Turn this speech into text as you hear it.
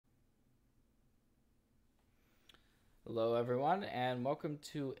Hello everyone and welcome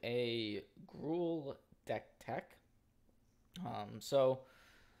to a Gruul deck tech. So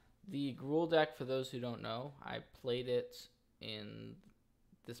the Gruul deck, for those who don't know, I played it in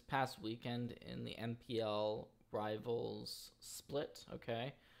this past weekend in the MPL Rivals split,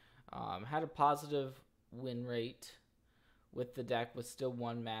 okay? Had a positive win rate with the deck with still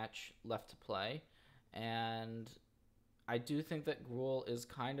one match left to play. And I do think that Gruul is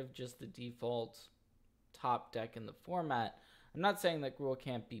kind of just the default top deck in the format. I'm not saying that Gruul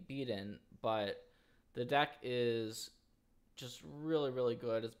can't be beaten, but the deck is just really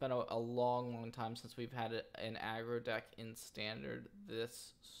good. It's been a long time since we've had an aggro deck in standard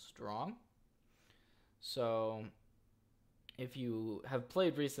this strong. So if you have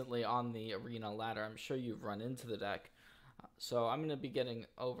played recently on the arena ladder, I'm sure you've run into the deck. So I'm going to be going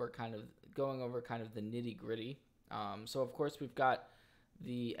over kind of the nitty gritty. So of course we've got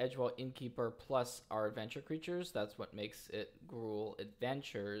the Edgewall Innkeeper plus our adventure creatures. That's what makes it Gruul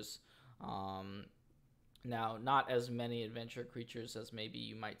Adventures. Now, not as many adventure creatures as maybe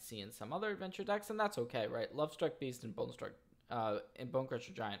you might see in some other adventure decks, and that's okay, right? Lovestruck Beast and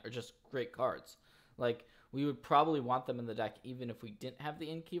Bonecrusher Giant are just great cards. Like, we would probably want them in the deck even if we didn't have the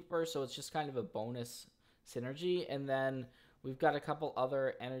Innkeeper, so it's just kind of a bonus synergy. And then we've got a couple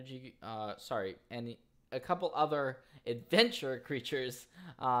other a couple other adventure creatures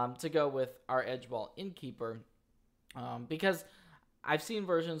to go with our Edgewall Innkeeper, because I've seen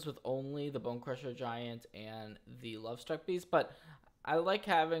versions with only the Bonecrusher Giant and the Lovestruck Beast, but I like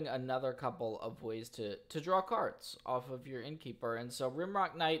having another couple of ways to draw cards off of your Innkeeper. And so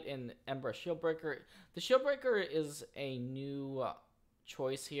Rimrock Knight and Embereth Shieldbreaker. The Shieldbreaker is a new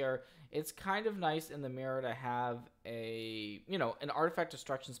choice here. It's kind of nice in the mirror to have an artifact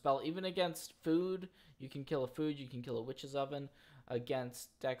destruction spell. Even against food, you can kill a food, you can kill a witch's oven.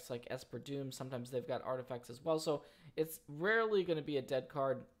 Against decks like Esper Doom, sometimes they've got artifacts as well. So it's rarely going to be a dead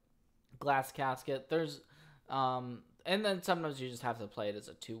card. Glass Casket, and then sometimes you just have to play it as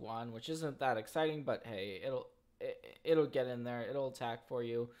a 2/1, which isn't that exciting, but hey, it'll get in there. It'll attack for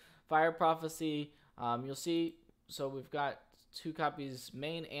you. Fire Prophecy, you'll see. So we've got 2 copies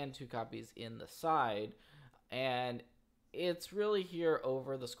main and 2 copies in the side, and it's really here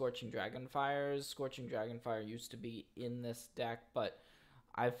over the Scorching Dragonfires. Scorching Dragonfire used to be in this deck, but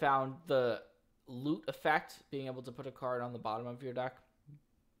I found the loot effect, being able to put a card on the bottom of your deck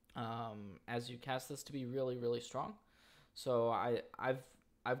as you cast this, to be really strong. So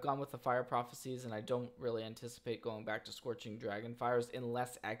I've gone with the Fire Prophecies, and I don't really anticipate going back to Scorching Dragonfires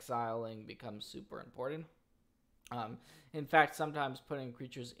unless exiling becomes super important. In fact, sometimes putting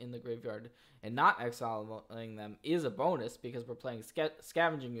creatures in the graveyard and not exiling them is a bonus because we're playing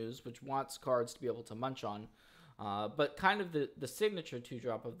Scavenging Ooze, which wants cards to be able to munch on. But kind of the signature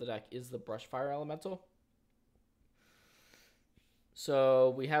 2-drop of the deck is the Brushfire Elemental.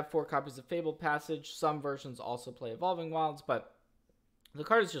 So we have 4 copies of Fabled Passage. Some versions also play Evolving Wilds, but the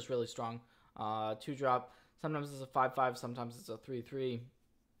card is just really strong. 2-drop. Sometimes it's a 5/5, sometimes it's a 3/3.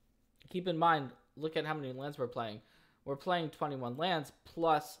 Keep in mind, look at how many lands we're playing. We're playing 21 lands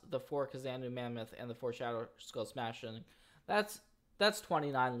plus the 4 Kazandu Mammoth and the 4 Shatterskull Smashing. That's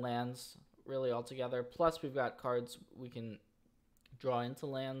 29 lands really altogether. Plus we've got cards we can draw into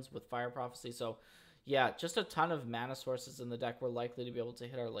lands with Fire Prophecy. So yeah, just a ton of mana sources in the deck. We're likely to be able to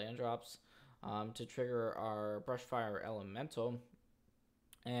hit our land drops to trigger our Brushfire Elemental.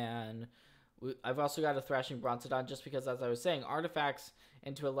 And I've also got a Thrashing Brontodon just because, as I was saying, artifacts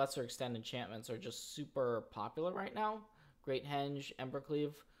and to a lesser extent enchantments are just super popular right now. Great Henge,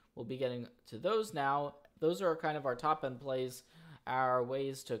 Embercleave, we'll be getting to those now. Those are kind of our top end plays, our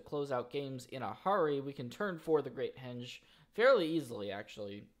ways to close out games in a hurry. We can turn for the Great Henge fairly easily,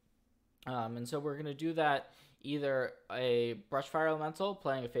 actually. And so we're going to do that either a Brushfire Elemental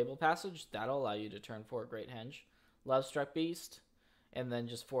playing a Fabled Passage. That'll allow you to turn for a Great Henge. Lovestruck Beast, and then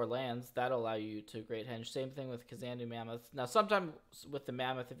just 4 lands. That'll allow you to Great Henge. Same thing with Kazandu Mammoth. Now, sometimes with the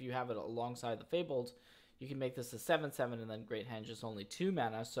Mammoth, if you have it alongside the Fabled, you can make this a 7/7, and then Great Henge is only 2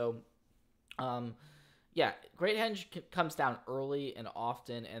 mana. So, yeah, Great Henge comes down early and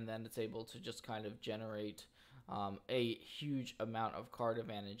often, and then it's able to just kind of generate a huge amount of card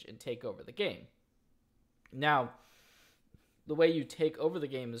advantage and take over the game. Now, the way you take over the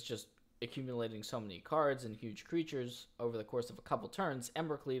game is just accumulating so many cards and huge creatures over the course of a couple turns.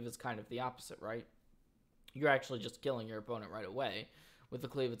 Embercleave is kind of the opposite, right? You're actually just killing your opponent right away. With the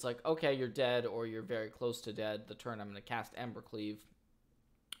Cleave, it's like, okay, you're dead or you're very close to dead. The turn I'm going to cast Embercleave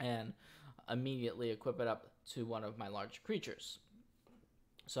and immediately equip it up to one of my large creatures.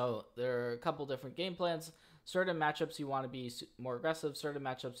 So there are a couple different game plans. Certain matchups you want to be more aggressive. Certain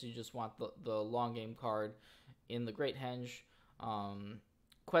matchups you just want the long game card in the Great Henge.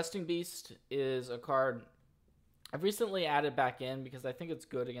 Questing Beast is a card I've recently added back in because I think it's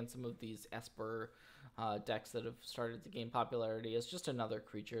good against some of these Esper decks that have started to gain popularity. It's just another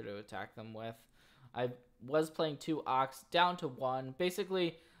creature to attack them with. I was playing 2 Ox, down to 1.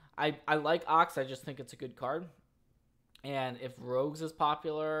 Basically, I like Ox. I just think it's a good card. And if Rogues is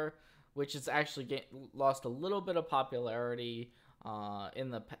popular, which has actually lost a little bit of popularity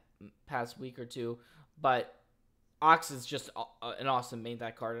in the past week or two, but Ox is just an awesome main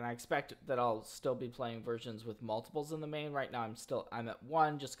deck card, and I expect that I'll still be playing versions with multiples in the main. Right now, I'm at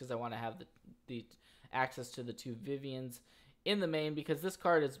 1 just because I want to have the access to the 2 Viviens in the main, because this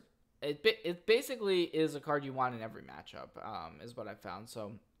card is it basically is a card you want in every matchup, is what I found.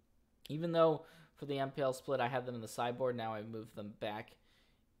 So even though for the MPL split I had them in the sideboard, now I've moved them back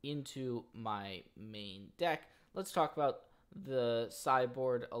into my main deck. Let's talk about the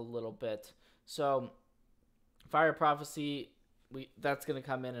sideboard a little bit. So Fire Prophecy, that's going to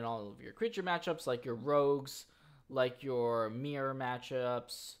come in all of your creature matchups, like your Rogues, like your Mirror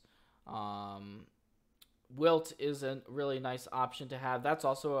matchups. Wilt is a really nice option to have. That's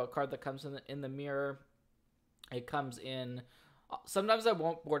also a card that comes in the Mirror. It comes in. Sometimes I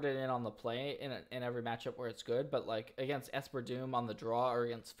won't board it in on the play in every matchup where it's good, but like against Esper Doom on the draw or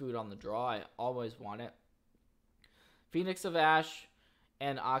against Food on the draw, I always want it. Phoenix of Ash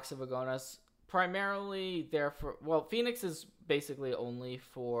and Ox of Agonas, primarily there for, well, Phoenix is basically only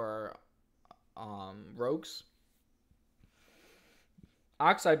for Rogues.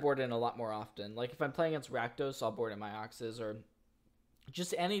 Ox I board in a lot more often. Like if I'm playing against Rakdos, I'll board in my Oxes, or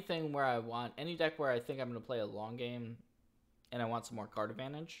just anything where I want, any deck where I think I'm going to play a long game and I want some more card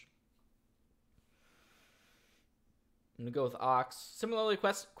advantage. I'm going to go with Ox. Similarly,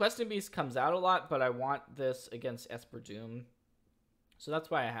 Questing Beast comes out a lot, but I want this against Esper Doom. So that's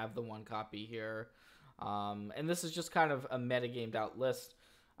why I have the 1 copy here. And this is just kind of a metagamed out list.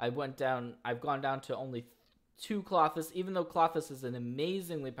 I've gone down to only 2 Klothys. Even though Klothys is an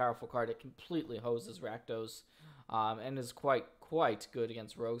amazingly powerful card, it completely hoses Rakdos, and is quite good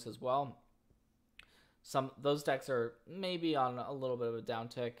against Rogues as well. Those decks are maybe on a little bit of a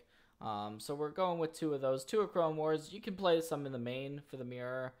downtick. So we're going with 2 of those. 2 Akroan Wars. You can play some in the main for the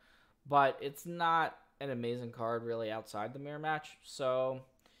Mirror, but it's not an amazing card really outside the Mirror match. So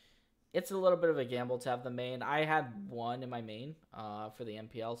it's a little bit of a gamble to have the main. I had 1 in my main for the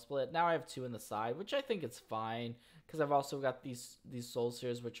MPL split. Now I have 2 in the side, which I think is fine because I've also got these Soul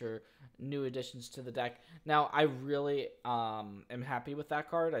Sears, which are new additions to the deck. Now I really am happy with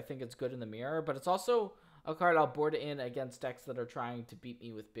that card. I think it's good in the Mirror, but it's also a card I'll board in against decks that are trying to beat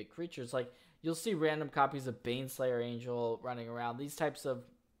me with big creatures. Like you'll see random copies of Baneslayer Angel running around. These types of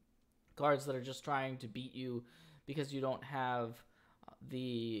cards that are just trying to beat you because you don't have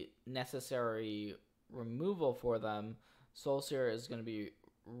the necessary removal for them. Soulseer is going to be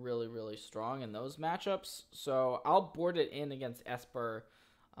really, really strong in those matchups. So I'll board it in against Esper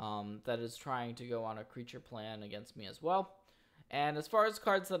that is trying to go on a creature plan against me as well. And as far as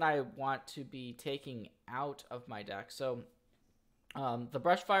cards that I want to be taking out of my deck, so the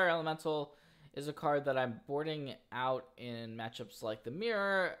Brushfire Elemental is a card that I'm boarding out in matchups like the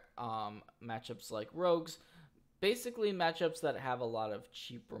Mirror, matchups like Rogues, basically matchups that have a lot of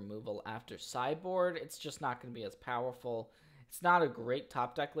cheap removal after sideboard. It's just not going to be as powerful. It's not a great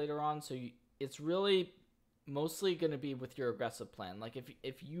top deck later on, so it's really mostly going to be with your aggressive plan. Like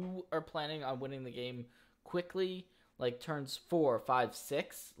if you are planning on winning the game quickly, like turns 4, 5,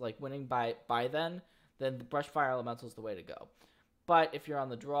 6, like winning by then the Brushfire Elemental is the way to go. But if you're on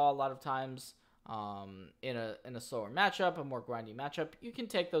the draw a lot of times, in a slower matchup, a more grindy matchup, you can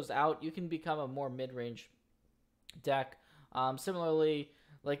take those out. You can become a more mid-range deck. Similarly,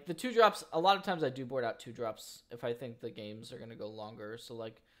 like the 2-drops, a lot of times I do board out 2-drops if I think the games are going to go longer. So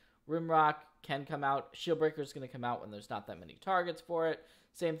like Rimrock can come out. Shieldbreaker is going to come out when there's not that many targets for it.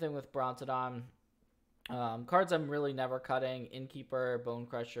 Same thing with Brontodon. Cards I'm really never cutting: Innkeeper,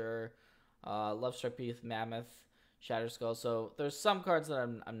 Bonecrusher, Lovestruck Beast, Mammoth, Shatterskull. So there's some cards that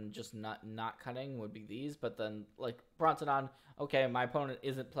I'm just not cutting, would be these. But then like Brontodon, okay, my opponent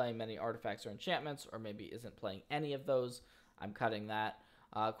isn't playing many artifacts or enchantments, or maybe isn't playing any of those. I'm cutting that.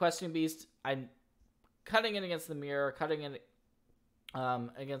 Questing Beast, I'm cutting it against the Mirror, cutting it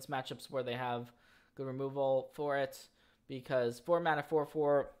against matchups where they have good removal for it, because 4 mana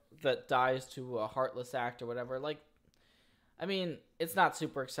 4/4 that dies to a Heartless Act or whatever, like, I mean, it's not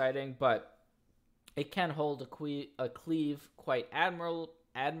super exciting, but it can hold a cleave quite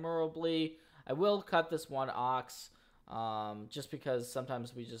admirably. I will cut this 1 Ox, just because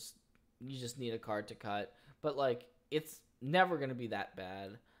sometimes you just need a card to cut, but like it's never going to be that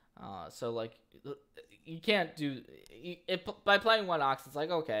bad. So like you can't do by playing one Ox. It's like,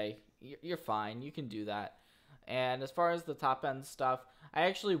 okay, you're fine. You can do that. And as far as the top end stuff, I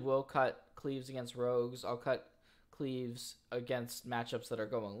actually will cut cleaves against rogues. I'll cut cleaves against matchups that are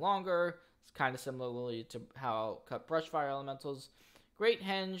going longer. It's kind of similarly to how I'll cut Brushfire Elementals. Great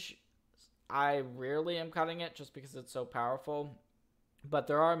Henge, I rarely am cutting it just because it's so powerful. But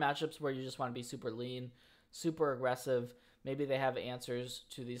there are matchups where you just want to be super lean, super aggressive. Maybe they have answers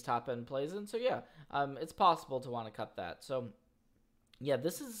to these top end plays. And so, yeah, it's possible to want to cut that. So, yeah,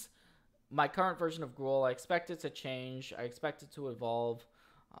 this is my current version of Gruul. I expect it to change. I expect it to evolve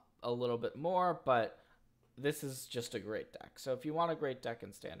a little bit more, but this is just a great deck. So if you want a great deck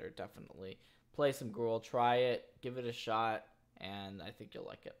in Standard, definitely play some Gruul. Try it. Give it a shot. And I think you'll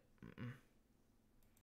like it.